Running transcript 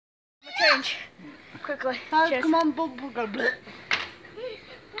change. Quickly. Cheers. Come on, bub. Go bleh.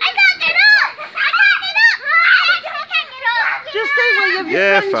 I can't get up! I can't get up! Just stay where you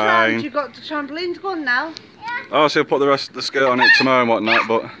Yeah, friends fine. round. You've got the trampoline to go on now. Oh, so he'll put the rest of the skirt on it tomorrow and whatnot,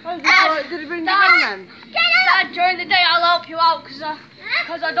 but... Oh, did he bring you home then? Dad, during the day I'll help you out because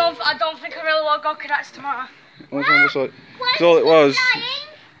I don't think I really want to go cadets tomorrow. What's like? Cause all it was,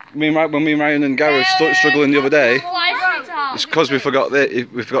 when me and Ryan and Gareth struggling the other day, it's because we forgot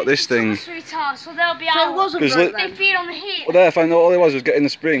this thing. Sweetheart, so they'll be So out. it wasn't broke then? They feed on the heat. Well, there I found out all it was getting the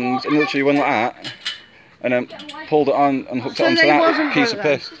springs and literally went like that, and then pulled it on and hooked it onto that piece of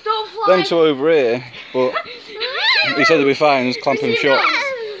piss. Them two over here, but he said they'd be fine, just clamp them shut,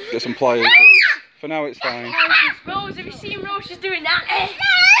 get some pliers. For now it's fine. Rose, have you seen Rose? She's doing that.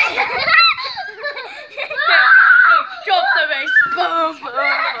 Drop the race. Boom, boom,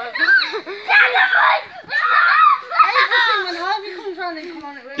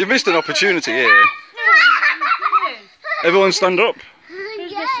 boom. You've missed an opportunity here. Everyone stand up. Who's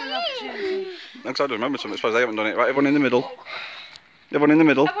missing an opportunity? Next I don't remember something, I suppose they haven't done it. Right, everyone in the middle. Everyone in the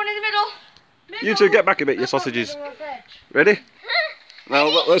middle. Everyone in the middle. You two get back a bit, you sausages. Ready? Now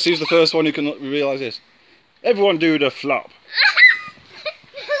let's use the first one who can realise this. Everyone do the flop.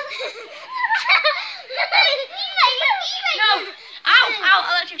 No! Ow!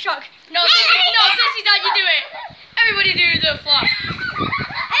 Ow! Electric shock! No, this is how you do it! Everybody do the flop!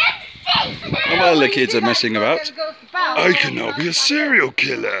 And while the kids are messing about, I can now be a serial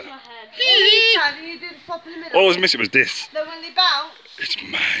killer. All I was missing was this. Then when they bounce, It's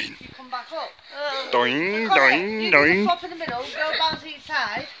mine. you come back up. Doing, doing, You doing. flop in the middle, go bounce each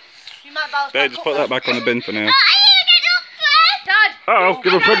side. You might bounce There, back just up put that then. back on the bin for now. Dad! Oh,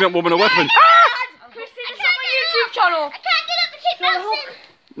 give a pregnant woman a weapon. Christy, this is my YouTube channel! I can't get up the kickboxing!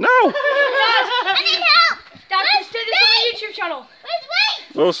 No! I need help! Dad, Christy, this is my YouTube channel!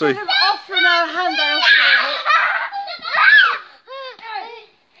 Wait! We'll see. Offering her hand out.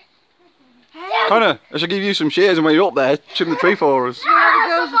 Connor, I should give you some shears and when you're up there, trim the tree for us. The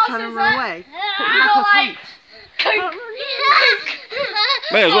girls are trying to run away. Put them back up front.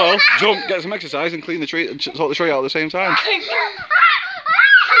 May as well jump, get some exercise and clean the tree and sort the tree out at the same time.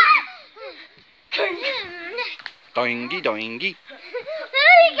 Doingy, doingy.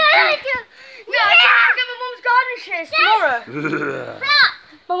 No, I can't get my mum's garden shears tomorrow!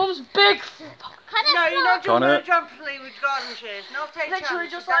 My mum's big! No, you're not jumping Connor. on a trampoline with garden shears. No, take Literally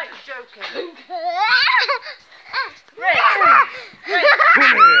chances. just That's like- joking.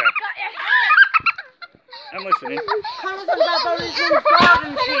 Come here. I'm listening. Connor's on about Boris'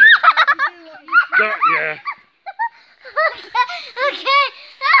 garden shears. Got ya.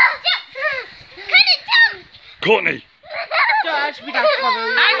 Courtney. Don't actually be that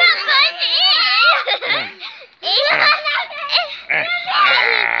clever.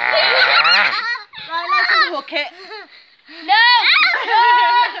 Right, let's unhook it.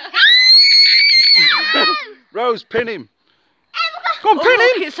 Rose, pin him. Go on, pin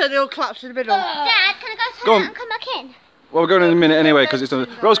Unhook him. it so they'll collapse in the middle. Dad, can I Go on. and come back in? Well, we're going in a minute anyway because it's done.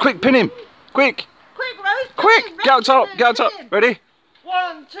 Rose, quick, pin him. Quick, Quick, Rose. quick. pin him, Get out top, get out top. pin him. Ready?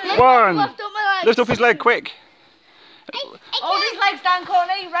 1, 2. One. Lift up my legs. Lift up his leg, quick. Hold his legs down,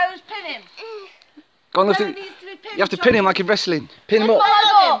 Courtney. Rose, pin him. Go on, lift Where him. it needs to be pinned, You have to pin him like in wrestling. Pin him up.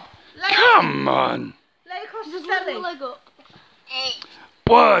 Hold him. Lay Come on. across the Just lift my belly. leg up.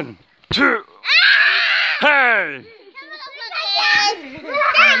 1, 2. Hey.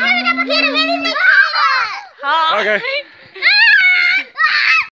 Okay.